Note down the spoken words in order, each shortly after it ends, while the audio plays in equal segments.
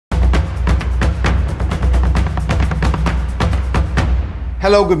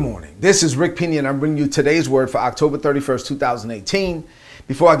Hello, good morning. This is Rick Pena, and I'm bringing you today's word for October 31st, 2018.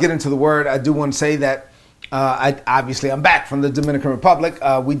 Before I get into the word, I do want to say that I'm back from the Dominican Republic.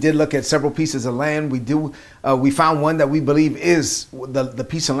 We did look at several pieces of land. We found one that we believe is the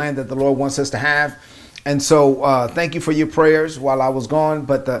piece of land that the Lord wants us to have. And so thank you for your prayers while I was gone.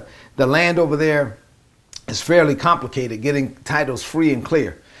 But the land over there is fairly complicated, getting titles free and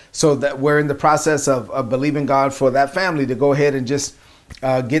clear. So that we're in the process of believing God for that family to go ahead and just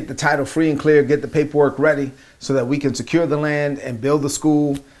get the title free and clear, get the paperwork ready so that we can secure the land and build the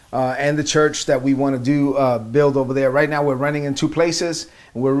school and the church that we want to build over there. Right now we're running in two places,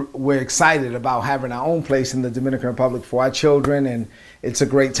 and we're excited about having our own place in the Dominican Republic for our children, and it's a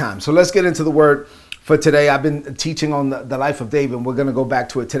great time. So let's get into the word for today. I've been teaching on the life of David, and we're going to go back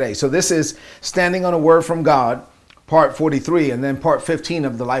to it today. So this is Standing on a Word from God, part 43, and then part 15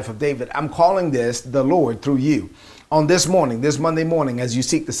 of the life of David. I'm calling this The Lord Through You. On this morning, this Monday morning, as you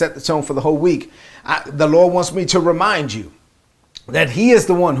seek to set the tone for the whole week, the Lord wants me to remind you that he is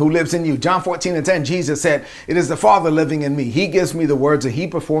the one who lives in you. John 14:10, Jesus said, "It is the Father living in me. He gives me the words and he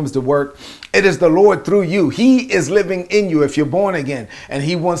performs the work. It is the Lord through you. He is living in you if you're born again, and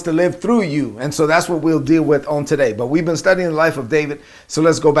he wants to live through you." And so that's what we'll deal with on today. But we've been studying the life of David, so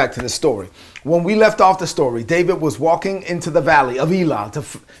let's go back to the story. When we left off the story, David was walking into the valley of Elah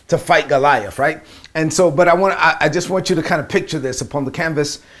to fight Goliath, right? And so, but I just want you to kind of picture this upon the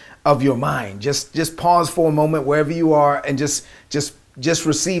canvas of your mind. Just pause for a moment wherever you are and just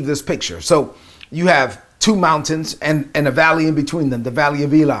receive this picture. So you have two mountains and a valley in between them, the valley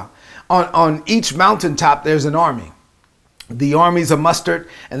of Elah. On each mountaintop, there's an army. The armies are mustered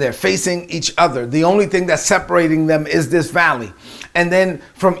and they're facing each other. The only thing that's separating them is this valley. And then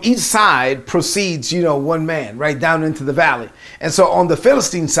from each side proceeds, one man right down into the valley. And so on the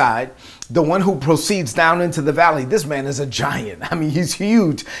Philistine side, the one who proceeds down into the valley, this man is a giant. I mean, he's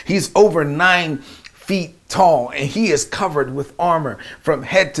huge. He's over 9 feet tall, and he is covered with armor from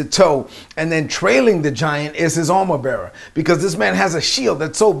head to toe. And then trailing the giant is his armor bearer, because this man has a shield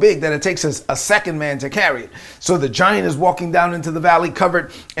that's so big that it takes a second man to carry it. So the giant is walking down into the valley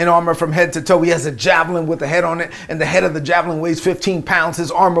covered in armor from head to toe. He has a javelin with a head on it, and the head of the javelin weighs 15 pounds.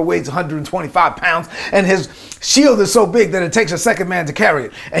 His armor weighs 125 pounds, and his shield is so big that it takes a second man to carry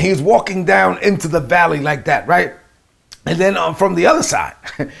it. And he's walking down into the valley like that, right? And then from the other side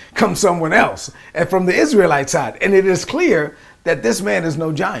comes someone else, and from the Israelite side. And it is clear that this man is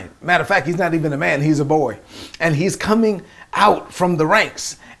no giant. Matter of fact, he's not even a man, he's a boy. And he's coming out from the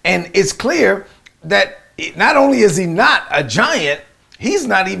ranks. And it's clear that not only is he not a giant, he's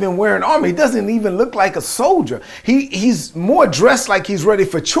not even wearing armor. He doesn't even look like a soldier. He's more dressed like he's ready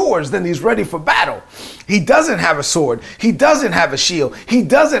for chores than he's ready for battle. He doesn't have a sword. He doesn't have a shield. He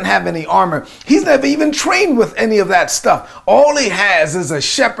doesn't have any armor. He's never even trained with any of that stuff. All he has is a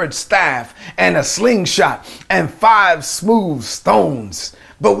shepherd's staff and a slingshot and 5 smooth stones.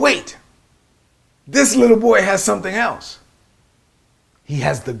 But wait, this little boy has something else. He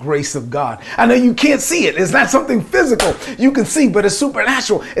has the grace of God. I know you can't see it. It's not something physical you can see, but it's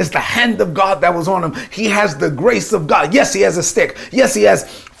supernatural. It's the hand of God that was on him. He has the grace of God. Yes, he has a stick. Yes, he has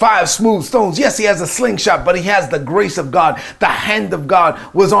 5 smooth stones. Yes, he has a slingshot, but he has the grace of God. The hand of God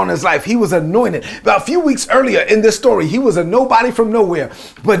was on his life. He was anointed. About a few weeks earlier in this story, he was a nobody from nowhere.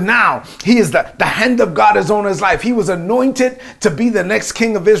 But now he is the hand of God is on his life. He was anointed to be the next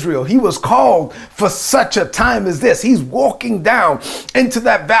king of Israel. He was called for such a time as this. He's walking down into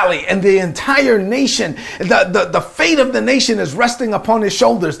that valley, and the entire nation, the fate of the nation is resting upon his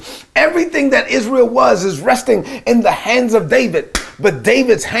shoulders. Everything that Israel was is resting in the hands of David. But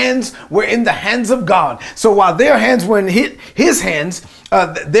David's hands were in the hands of God. So while their hands were in his hands,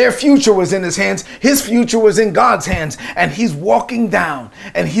 their future was in his hands. His future was in God's hands. And he's walking down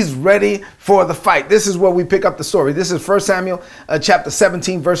and he's ready for the fight. This is where we pick up the story. This is 1 Samuel chapter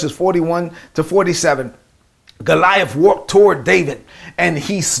 17, verses 41 to 47. Goliath walked toward David and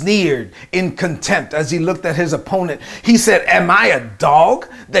he sneered in contempt as he looked at his opponent. He said, "Am I a dog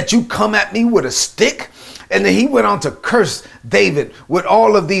that you come at me with a stick?" And then he went on to curse David with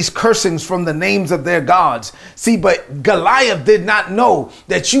all of these cursings from the names of their gods. See, but Goliath did not know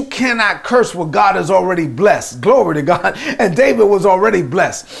that you cannot curse what God has already blessed. Glory to God. And David was already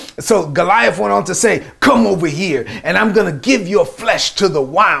blessed. So Goliath went on to say, "Come over here and I'm going to give your flesh to the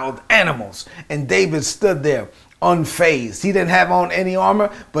wild animals." And David stood there unfazed. He didn't have on any armor,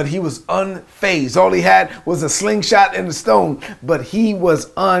 but he was unfazed. All he had was a slingshot and a stone, but he was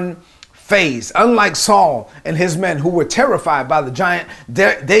unfazed. Unlike Saul and his men who were terrified by the giant,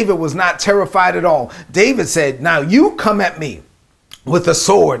 David was not terrified at all. David said, "Now you come at me with a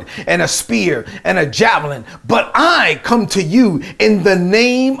sword and a spear and a javelin, but I come to you in the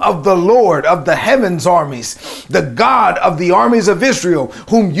name of the Lord of the heavens armies, the God of the armies of Israel,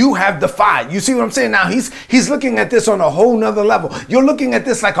 whom you have defied. You see what I'm saying? Now he's looking at this on a whole nother level. You're looking at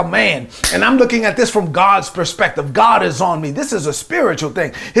this like a man, and I'm looking at this from God's perspective. God is on me. This is a spiritual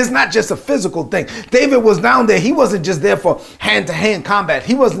thing. It's not just a physical thing. David was down there. He wasn't just there for hand-to-hand combat.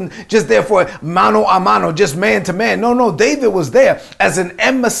 He wasn't just there for mano a mano, just man to man. No, David was there as an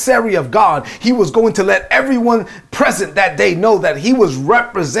emissary of God. He was going to let everyone present that day know that he was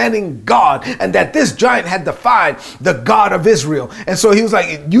representing God and that this giant had defied the God of Israel. And so he was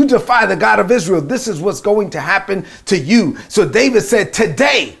like, you defy the God of Israel, this is what's going to happen to you. So David said,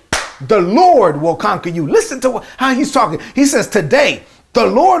 today the Lord will conquer you. Listen to how he's talking. He says, today the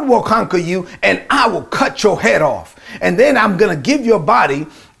Lord will conquer you and I will cut your head off. And then I'm going to give your body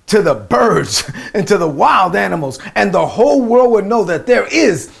to the birds and to the wild animals, and the whole world would know that there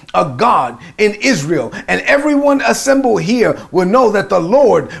is a God in Israel. And everyone assembled here will know that the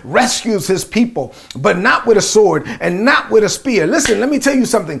Lord rescues his people, but not with a sword and not with a spear. Listen, let me tell you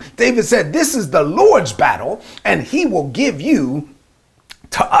something. David said, this is the Lord's battle, and he will give you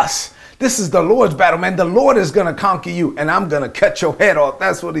to us. This is the Lord's battle, man. The Lord is going to conquer you and I'm going to cut your head off.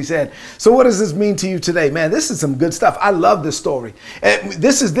 That's what he said. So what does this mean to you today? Man, this is some good stuff. I love this story.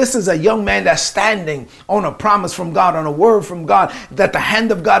 This is a young man that's standing on a promise from God, on a word from God, that the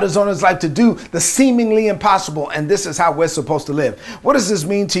hand of God is on his life to do the seemingly impossible. And this is how we're supposed to live. What does this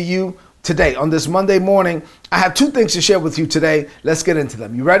mean to you today on this Monday morning? I have two things to share with you today. Let's get into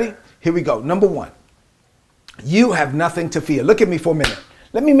them. You ready? Here we go. Number one, you have nothing to fear. Look at me for a minute.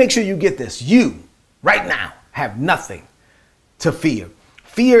 Let me make sure you get this. You, right now, have nothing to fear.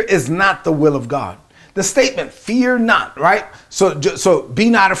 Fear is not the will of God. The statement, fear not, right? So be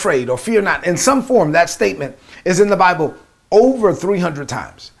not afraid or fear not. In some form, that statement is in the Bible over 300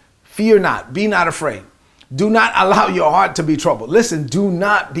 times. Fear not, be not afraid. Do not allow your heart to be troubled. Listen, do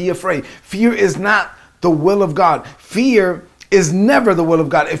not be afraid. Fear is not the will of God. Fear is never the will of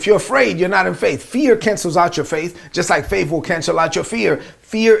God. If you're afraid, you're not in faith. Fear cancels out your faith, just like faith will cancel out your fear.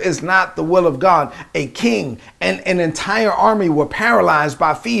 Fear is not the will of God. A king and an entire army were paralyzed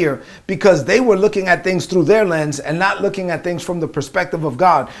by fear because they were looking at things through their lens and not looking at things from the perspective of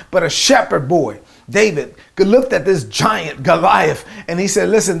God. But a shepherd boy, David, looked at this giant Goliath and he said,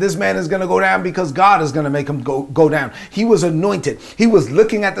 listen, this man is going to go down because God is going to make him go down. He was anointed. He was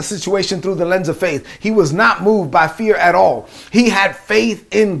looking at the situation through the lens of faith. He was not moved by fear at all. He had faith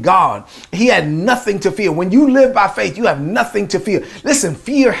in God. He had nothing to fear. When you live by faith, you have nothing to fear. Listen,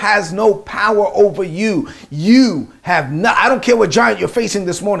 fear has no power over you. You have no, I don't care what giant you're facing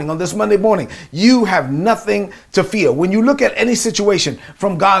this morning, on this Monday morning, you have nothing to fear. When you look at any situation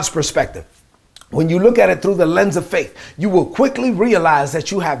from God's perspective, when you look at it through the lens of faith, you will quickly realize that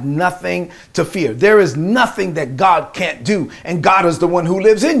you have nothing to fear. There is nothing that God can't do, and God is the one who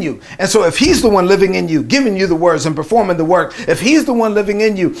lives in you. And so if he's the one living in you, giving you the words and performing the work, if he's the one living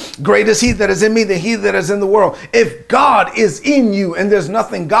in you, great is he that is in me than he that is in the world. If God is in you and there's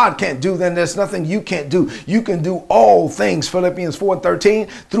nothing God can't do, then there's nothing you can't do. You can do all things, Philippians 4:13,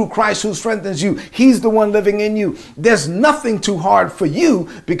 through Christ who strengthens you. He's the one living in you. There's nothing too hard for you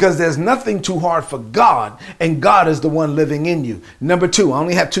because there's nothing too hard for God, and God is the one living in you. Number two, I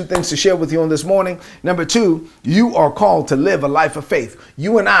only have two things to share with you on this morning. Number two, you are called to live a life of faith.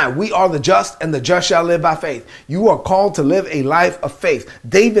 You and I, we are the just, and the just shall live by faith. You are called to live a life of faith.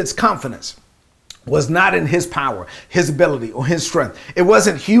 David's confidence was not in his power, his ability, or his strength. It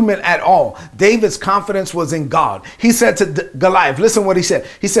wasn't human at all. David's confidence was in God. He said to Goliath, listen what he said.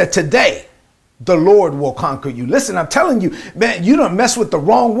 He said, today, the Lord will conquer you. Listen, I'm telling you, man, you don't mess with the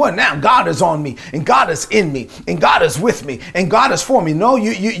wrong one. Now God is on me, and God is in me, and God is with me, and God is for me. No,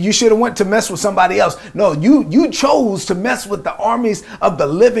 you should have went to mess with somebody else. No, you chose to mess with the armies of the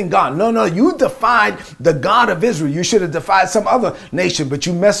living God. No, you defied the God of Israel. You should have defied some other nation, but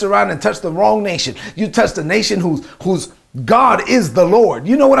you messed around and touched the wrong nation. You touched a nation whose God is the Lord.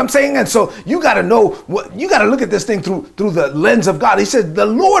 You know what I'm saying? And so you got to know what you got to look at this thing through the lens of God. He said, the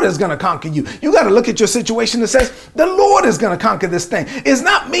Lord is going to conquer you. You got to look at your situation that says, the Lord is going to conquer this thing. It's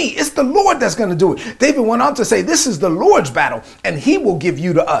not me. It's the Lord that's going to do it. David went on to say, this is the Lord's battle, and he will give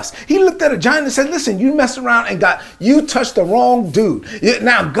you to us. He looked at a giant and said, listen, you messed around and you touched the wrong dude.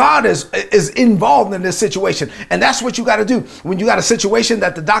 Now God is involved in this situation. And that's what you got to do. When you got a situation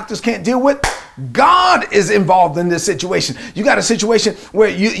that the doctors can't deal with, God is involved in this situation. You got a situation where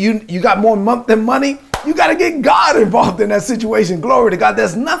you got more than money. You got to get God involved in that situation. Glory to God.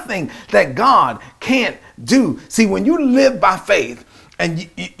 There's nothing that God can't do. See, when you live by faith, and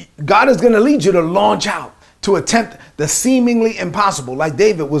God is going to lead you to launch out to attempt the seemingly impossible, like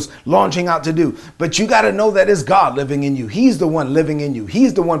David was launching out to do. But you got to know that it's God living in you. He's the one living in you.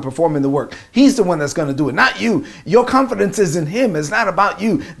 He's the one performing the work. He's the one that's going to do it, not you. Your confidence is in him. It's not about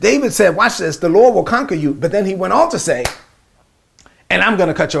you. David said, watch this, the Lord will conquer you. But then he went on to say, and I'm going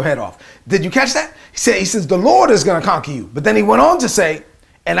to cut your head off. Did you catch that? He says, the Lord is going to conquer you. But then he went on to say,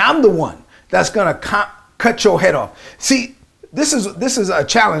 and I'm the one that's going to cut your head off. See, this is a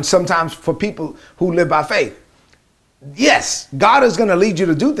challenge sometimes for people who live by faith. Yes, God is going to lead you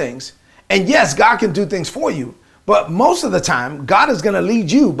to do things. And yes, God can do things for you. But most of the time, God is going to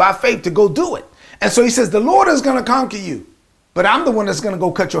lead you by faith to go do it. And so he says, the Lord is going to conquer you. But I'm the one that's going to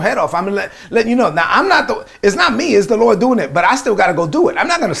go cut your head off. I'm going to let you know. Now, it's not me, it's the Lord doing it, but I still got to go do it. I'm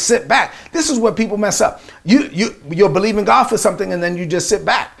not going to sit back. This is where people mess up. You're believing God for something and then you just sit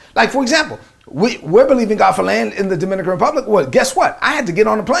back. Like, for example, we're believing God for land in the Dominican Republic. Well, guess what? I had to get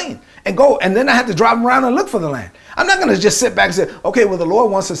on a plane and go, and then I had to drive around and look for the land. I'm not going to just sit back and say, okay, well, the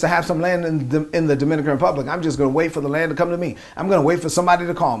Lord wants us to have some land in the Dominican Republic. I'm just going to wait for the land to come to me. I'm going to wait for somebody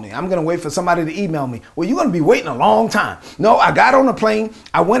to call me. I'm going to wait for somebody to email me. Well, you're going to be waiting a long time. No, I got on a plane.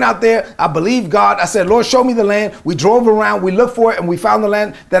 I went out there. I believed God. I said, Lord, show me the land. We drove around. We looked for it, and we found the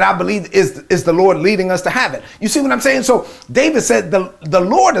land that I believe is the Lord leading us to have it. You see what I'm saying? So David said, the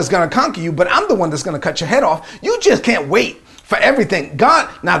Lord is going to conquer you, but I'm the one that's going to cut your head off. You just can't wait for everything. God,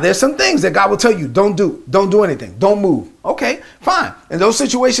 now there's some things that God will tell you, don't do anything. Don't move. Okay, fine. In those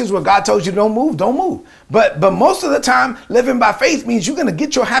situations where God tells you don't move, don't move. But most of the time, living by faith means you're going to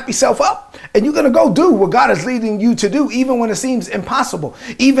get your happy self up and you're going to go do what God is leading you to do, even when it seems impossible,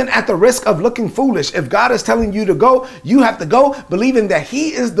 even at the risk of looking foolish. If God is telling you to go, you have to go, believing that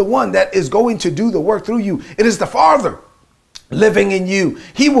he is the one that is going to do the work through you. It is the Father living in you.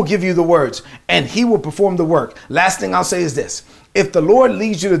 He will give you the words and he will perform the work. Last thing I'll say is this. If the Lord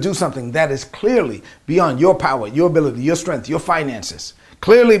leads you to do something that is clearly beyond your power, your ability, your strength, your finances,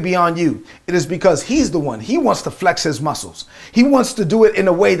 clearly beyond you, it is because he's the one. He wants to flex his muscles. He wants to do it in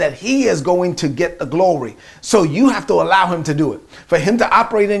a way that he is going to get the glory. So you have to allow him to do it. For him to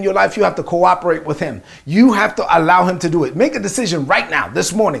operate in your life, you have to cooperate with him. You have to allow him to do it. Make a decision right now,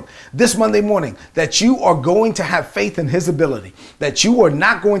 this morning, this Monday morning, that you are going to have faith in his ability, that you are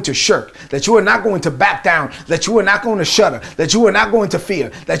not going to shirk, that you are not going to back down, that you are not going to shudder, that you are not going to fear,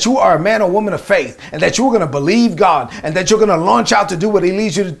 that you are a man or woman of faith, and that you are going to believe God, and that you're going to launch out to do what he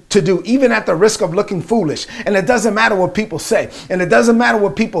leads you to do, even at the risk of looking foolish. And it doesn't matter what people say, and it doesn't matter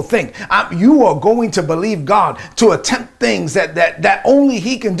what people think. You are going to believe God to attempt things that only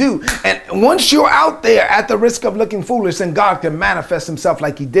he can do. And once you're out there at the risk of looking foolish, then God can manifest himself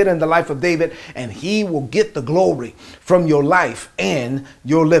like he did in the life of David, and he will get the glory from your life and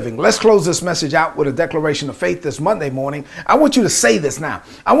your living. Let's close this message out with a declaration of faith this Monday morning. I want you to say this now.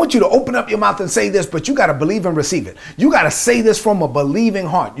 I want you to open up your mouth and say this, but you got to believe and receive it. You got to say this from a believing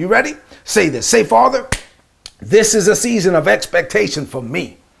heart. You ready? Say this. Say, Father, this is a season of expectation for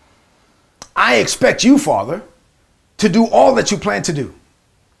me. I expect you, Father, to do all that you plan to do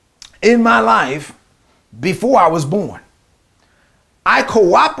in my life before I was born. I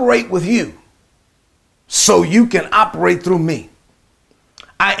cooperate with you so you can operate through me.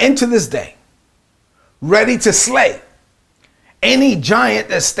 I enter this day ready to slay any giant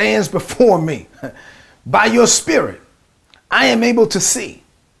that stands before me. By your Spirit, I am able to see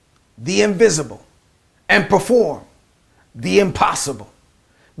the invisible and perform the impossible,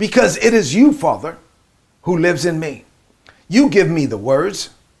 because it is you, Father, who lives in me. You give me the words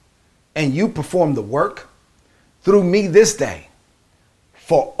and you perform the work through me this day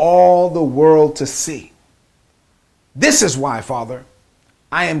for all the world to see. This is why, Father,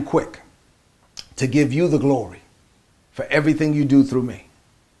 I am quick to give you the glory for everything you do through me.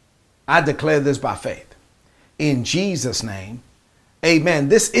 I declare this by faith. In Jesus' name, amen.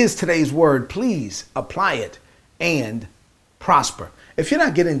 This is today's word. Please apply it and prosper. If you're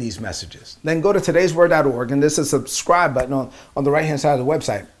not getting these messages, then go to todaysword.org, and there's a subscribe button on the right-hand side of the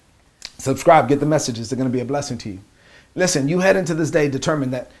website. Subscribe, get the messages. They're going to be a blessing to you. Listen, you head into this day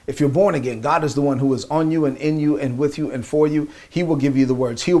determined that if you're born again, God is the one who is on you and in you and with you and for you. He will give you the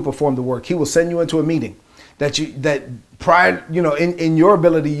words. He will perform the work. He will send you into a meeting that prior, in your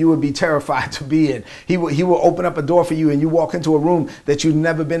ability, you would be terrified to be in. He will open up a door for you and you walk into a room that you've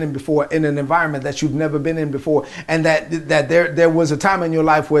never been in before, in an environment that you've never been in before. And that there was a time in your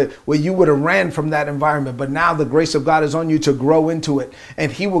life where you would have ran from that environment, but now the grace of God is on you to grow into it,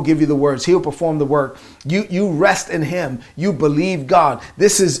 and he will give you the words. He'll perform the work. You rest in him. You believe God.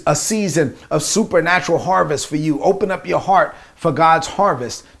 This is a season of supernatural harvest for you. Open up your heart for God's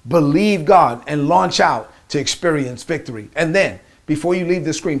harvest. Believe God and launch out to experience victory. And then before you leave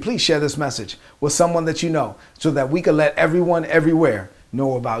the screen, please share this message with someone that you know so that we can let everyone everywhere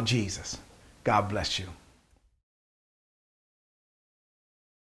know about Jesus. God bless you.